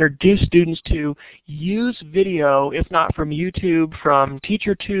want to introduce students to. Use video, if not from YouTube, from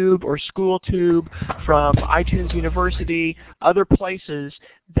TeacherTube or SchoolTube, from iTunes University, other places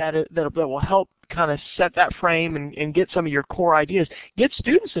that will help kind of set that frame and get some of your core ideas. Get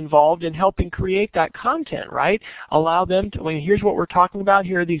students involved in helping create that content, right? Allow them to, here's what we're talking about,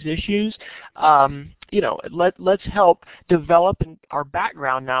 here are these issues. Let's help develop our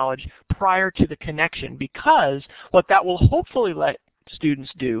background knowledge prior to the connection, because what that will hopefully let students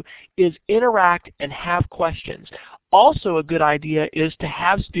do is interact and have questions. Also, a good idea is to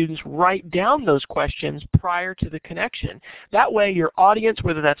have students write down those questions prior to the connection. That way your audience,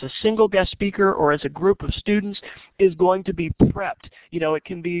 whether that's a single guest speaker or as a group of students, is going to be prepped. It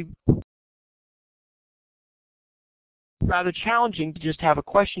can be rather challenging to just have a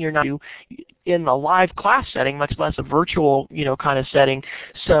question you're not in a live class setting, much less a virtual, kind of setting.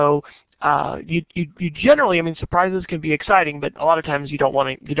 So you generally, surprises can be exciting, but a lot of times you don't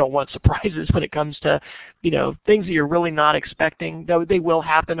want surprises when it comes to, things that you're really not expecting. Though they will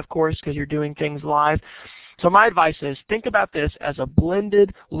happen, of course, because you're doing things live. So my advice is think about this as a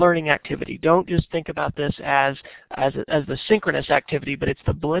blended learning activity. Don't just think about this as the synchronous activity, but it's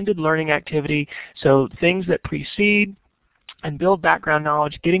the blended learning activity. So things that precede and build background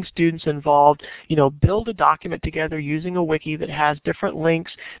knowledge, getting students involved, build a document together using a wiki that has different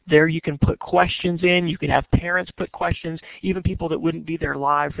links. There you can put questions in, you can have parents put questions, even people that wouldn't be there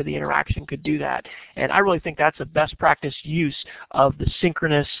live for the interaction could do that. And I really think that's a best practice use of the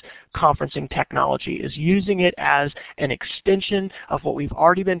synchronous conferencing technology, is using it as an extension of what we've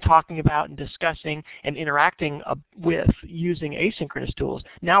already been talking about and discussing and interacting with using asynchronous tools.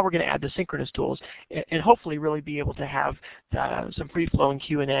 Now we're going to add the synchronous tools and hopefully really be able to have some free-flowing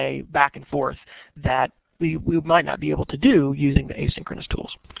Q&A back and forth that we might not be able to do using the asynchronous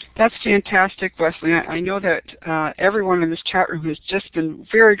tools. That's fantastic, Wesley. I know that everyone in this chat room has just been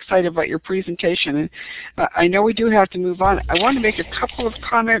very excited about your presentation. And I know we do have to move on. I want to make a couple of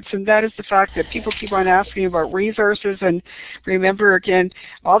comments, and that is the fact that people keep on asking about resources. And remember, again,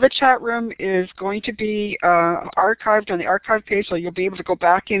 all the chat room is going to be archived on the archive page, so you'll be able to go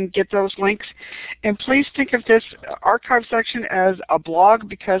back and get those links. And please think of this archive section as a blog,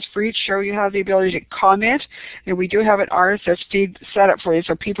 because for each show you have the ability to comment. And we do have an RSS feed set up for you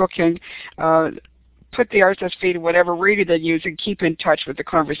so people can put the RSS feed in whatever reader they use and keep in touch with the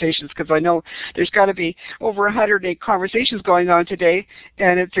conversations, because I know there's got to be over 108 conversations going on today,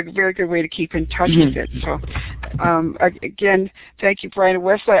 and it's a very good way to keep in touch with it. So again, thank you, Brian and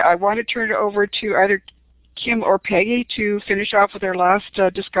Wesley. I want to turn it over to either Kim or Peggy to finish off with our last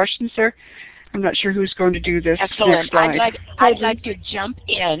discussions there. I'm not sure who's going to do this. Excellent. I'd like to jump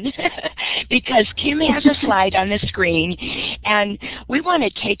in because Kim has a slide on the screen, and we want to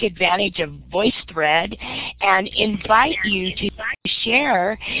take advantage of VoiceThread and invite you to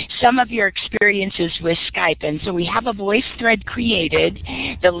share some of your experiences with Skype. And so we have a VoiceThread created.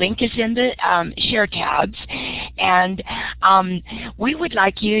 The link is in the share tabs, and we would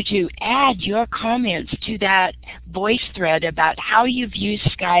like you to add your comments to that VoiceThread about how you've used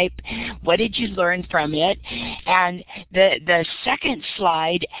Skype, what did you learn from it, and the second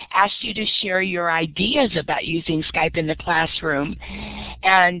slide asks you to share your ideas about using Skype in the classroom.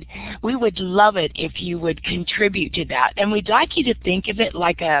 And we would love it if you would contribute to that. And we'd like you to think of it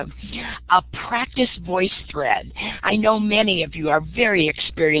like a practice VoiceThread. I know many of you are very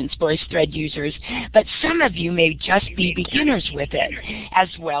experienced VoiceThread users, but some of you may just be beginners with it, as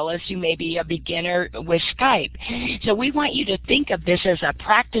well as you may be a beginner with Skype. So we want you to think of this as a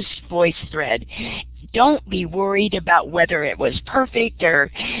practice VoiceThread. Don't be worried about whether it was perfect or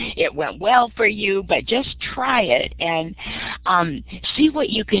it went well for you, but just try it and see what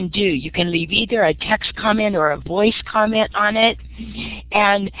you can do. You can leave either a text comment or a voice comment on it.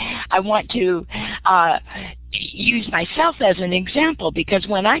 And I want to use myself as an example, because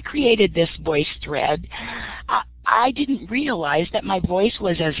when I created this VoiceThread, I didn't realize that my voice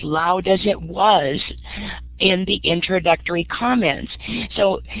was as loud as it was in the introductory comments.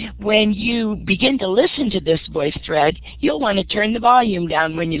 So when you begin to listen to this voice thread, you'll want to turn the volume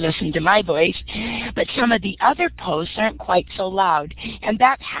down when you listen to my voice, but some of the other posts aren't quite so loud, and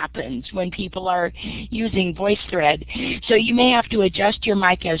that happens when people are using VoiceThread. So you may have to adjust your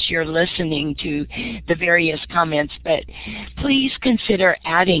mic as you're listening to the various comments, but please consider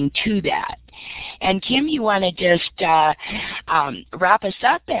adding to that. And Kim, you want to just wrap us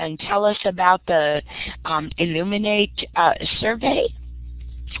up and tell us about the Illuminate survey?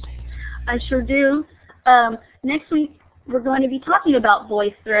 I sure do. Next week, we're going to be talking about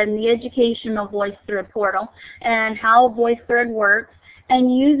VoiceThread and the educational VoiceThread portal and how VoiceThread works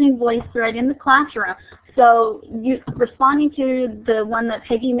and using VoiceThread in the classroom. So responding to the one that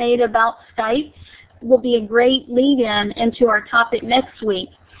Peggy made about Skype will be a great lead-in into our topic next week,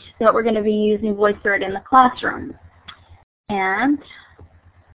 that we're going to be using VoiceThread in the classroom. And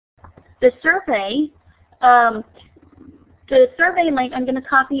the survey link I'm going to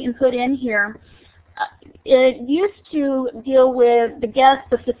copy and put in here. It used to deal with the guests,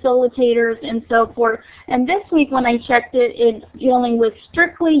 the facilitators, and so forth. And this week when I checked it, it's dealing with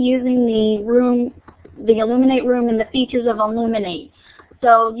strictly using the Illuminate room and the features of Illuminate.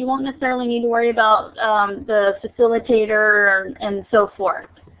 So you won't necessarily need to worry about the facilitator and so forth.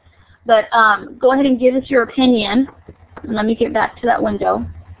 But go ahead and give us your opinion. And let me get back to that window.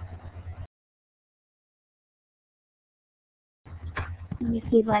 Let me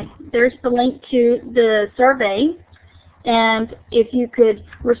see, there's the link to the survey. And if you could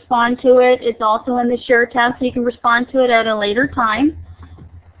respond to it, it's also in the Share tab, so you can respond to it at a later time.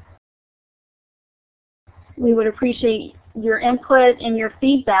 We would appreciate your input and your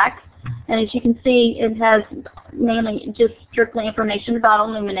feedback. And as you can see, it has mainly just strictly information about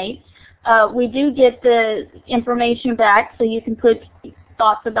Illuminate. We do get the information back, so you can put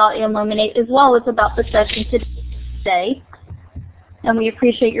thoughts about Illuminate as well as about the session today. And we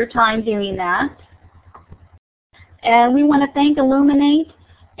appreciate your time doing that. And we want to thank Illuminate,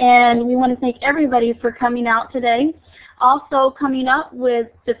 and we want to thank everybody for coming out today. Also coming up with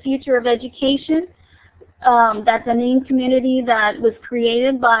the Future of Education. That's a NEAM community that was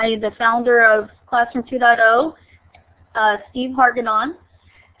created by the founder of Classroom 2.0, Steve Hargadon.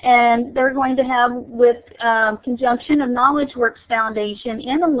 And they're going to have, with conjunction of KnowledgeWorks Foundation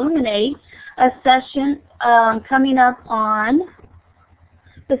and Illuminate, a session coming up on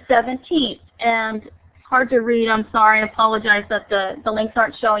the 17th. And hard to read, I'm sorry, I apologize that the links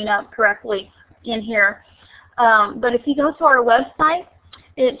aren't showing up correctly in here. But if you go to our website,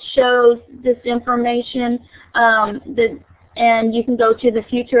 it shows this information, and you can go to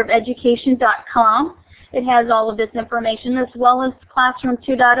thefutureofeducation.com. It has all of this information, as well as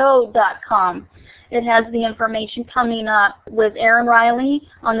classroom2.0.com. It has the information coming up with Aaron Riley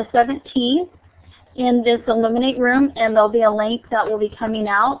on the 17th in this Illuminate room, and there'll be a link that will be coming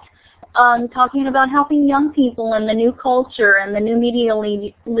out talking about helping young people in the new culture and the new media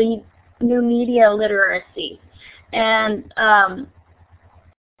literacy. And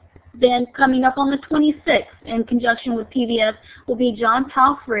then coming up on the 26th, in conjunction with PBS, will be John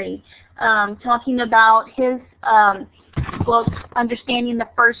Palfrey talking about his book, Understanding the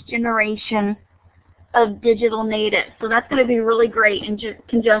First Generation of Digital Natives. So that's going to be really great in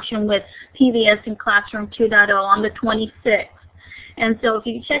conjunction with PBS and Classroom 2.0 on the 26th. And so if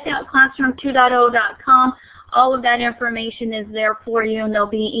you check out classroom2.0.com, all of that information is there for you, and there'll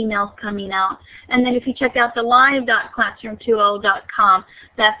be emails coming out. And then if you check out the live.classroom20.com,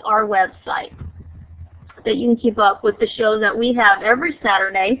 that's our website that you can keep up with the shows that we have every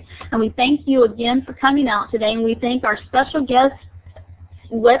Saturday. And we thank you again for coming out today, and we thank our special guest,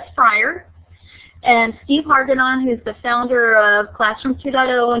 Wes Fryer, and Steve Hargadon, who's the founder of Classroom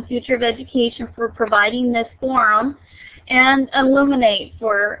 2.0 and Future of Education, for providing this forum, and Illuminate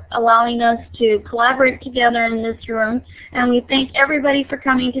for allowing us to collaborate together in this room. And we thank everybody for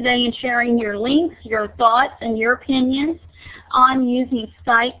coming today and sharing your links, your thoughts, and your opinions on using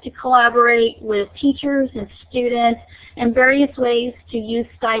Skype to collaborate with teachers and students, and various ways to use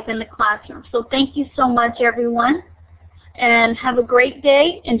Skype in the classroom. So thank you so much, everyone, and have a great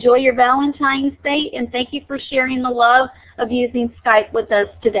day. Enjoy your Valentine's Day, and thank you for sharing the love of using Skype with us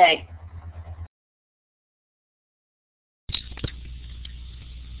today.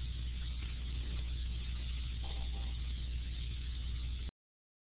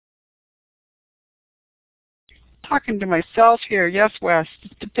 Talking to myself here. Yes, Wes.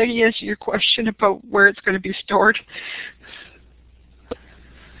 Did Peggy answer your question about where it's going to be stored?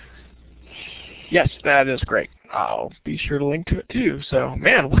 Yes, that is great. I'll be sure to link to it too. So,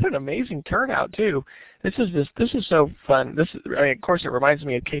 man, what an amazing turnout too. This is so fun. Of course, it reminds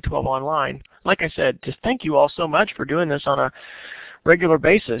me of K-12 Online. Like I said, just thank you all so much for doing this on a regular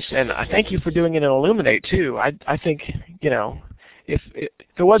basis, and I thank you for doing it in Illuminate too. I think, if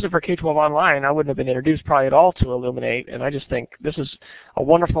it wasn't for K-12 Online, I wouldn't have been introduced probably at all to Illuminate, and I just think this is a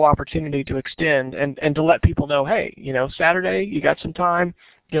wonderful opportunity to extend and to let people know, hey, Saturday, you got some time,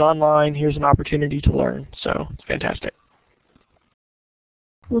 get online, here's an opportunity to learn. So it's fantastic.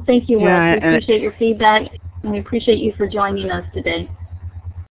 Well, thank you, Wes. We appreciate your feedback, and we appreciate you for joining us today.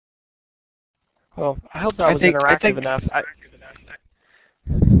 Well, I hope that was interactive enough.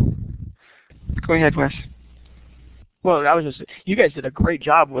 Go ahead, Wes. Well, you guys did a great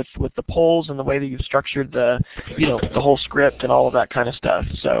job with the polls and the way that you've structured the whole script and all of that kind of stuff.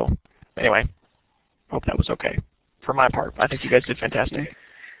 So anyway, hope that was okay for my part. I think you guys did fantastic.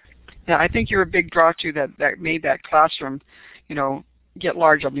 Yeah, I think you're a big draw too that made that classroom, get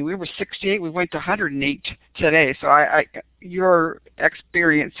large. I mean, we were 68, we went to 108 today. So your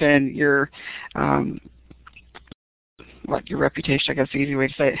experience and your your reputation, I guess the easy way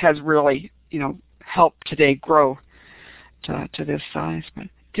to say it, has really, helped today grow to this size. But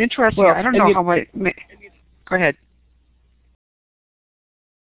it's interesting. Well, I don't know how much. Go ahead.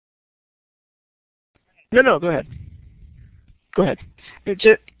 No, go ahead. Go ahead.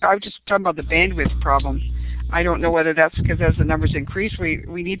 I was just talking about the bandwidth problem. I don't know whether that's because as the numbers increase, we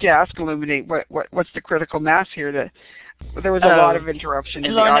need to ask Illuminate what's the critical mass here. There was a lot of interruption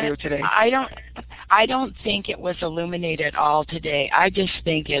in the audio today. I don't think it was Illuminate at all today. I just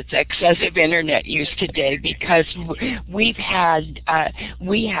think it's excessive internet use today because we had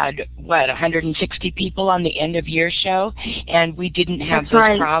 160 people on the end of year show, and we didn't have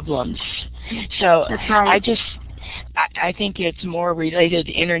those problems. So that's right. I think it's more related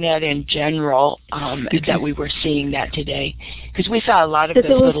to internet in general that we were seeing that today, because we saw a lot of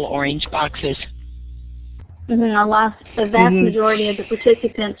those little orange boxes. The vast majority of the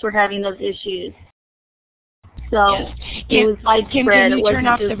participants were having those issues. So yes. it was widespread. Can you turn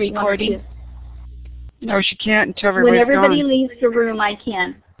off the recording? No, she can't until everybody's When everybody gone. leaves the room, I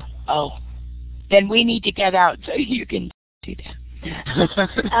can. Oh, then we need to get out so you can do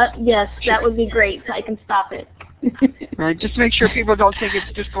that. Yes, that would be great. So I can stop it. Right, just make sure people don't think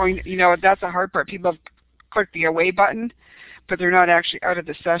it's just going, that's the hard part. People have clicked the away button, but they're not actually out of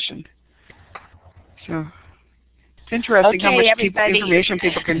the session. So it's interesting how much information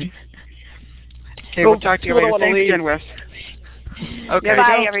people can. Okay, we'll talk to you later. Thanks again, Wes. Okay.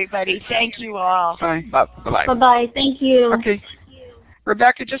 Bye, everybody. Thank you all. Bye. Bye-bye. Bye-bye. Thank you. Okay.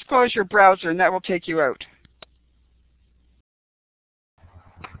 Rebecca, just close your browser, and that will take you out.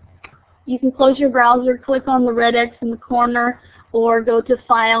 You can close your browser, click on the red X in the corner, or go to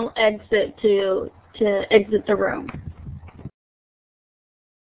File, Exit to exit the room.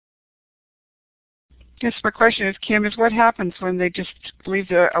 Yes, my question is, Kim, is what happens when they just leave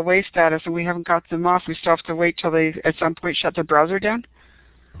the away status and we haven't got them off? We still have to wait till they, at some point, shut their browser down?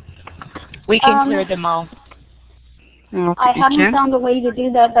 We can clear them all. Oh, I haven't found a way to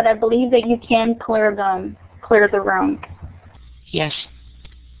do that, but I believe that you can clear the room. Yes.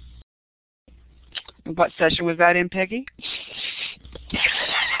 What session was that in, Peggy?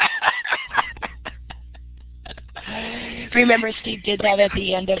 Remember Steve did that at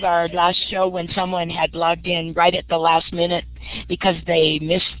the end of our last show when someone had logged in right at the last minute because they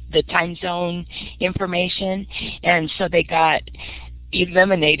missed the time zone information, and so they got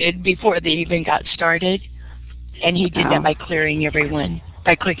eliminated before they even got started. And he did that by clearing everyone,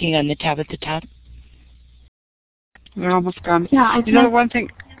 by clicking on the tab at the top. They're almost gone. Yeah, the one thing...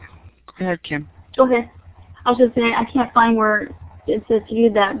 Go ahead, Kim. Go ahead. I was just saying, I can't find where it says to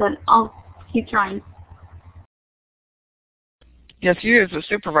do that, but I'll keep trying. Yes, you as a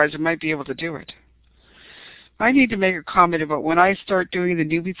supervisor might be able to do it. I need to make a comment about when I start doing the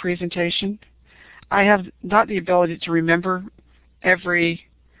newbie presentation, I have not the ability to remember every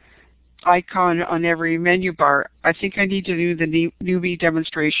icon on every menu bar. I think I need to do the newbie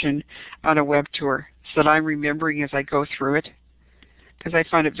demonstration on a web tour so that I'm remembering as I go through it. Because I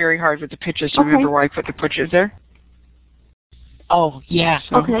find it very hard with the pictures to remember why I put the pictures there. Oh, yeah.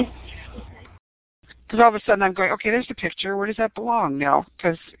 So, okay. Because all of a sudden I'm going, okay, there's the picture. Where does that belong now?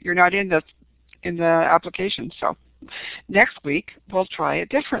 Because you're not in the application. So next week we'll try it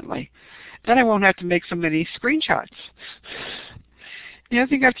differently. Then I won't have to make so many screenshots. The other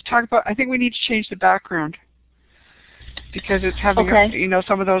thing I have to talk about, I think we need to change the background. Because it's having,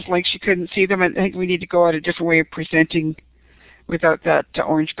 some of those links you couldn't see them. And I think we need to go out a different way of presenting without that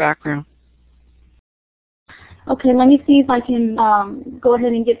orange background. Okay, let me see if I can go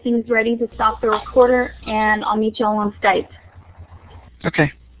ahead and get things ready to stop the recorder, and I'll meet y'all on Skype.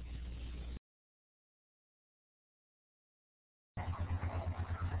 Okay.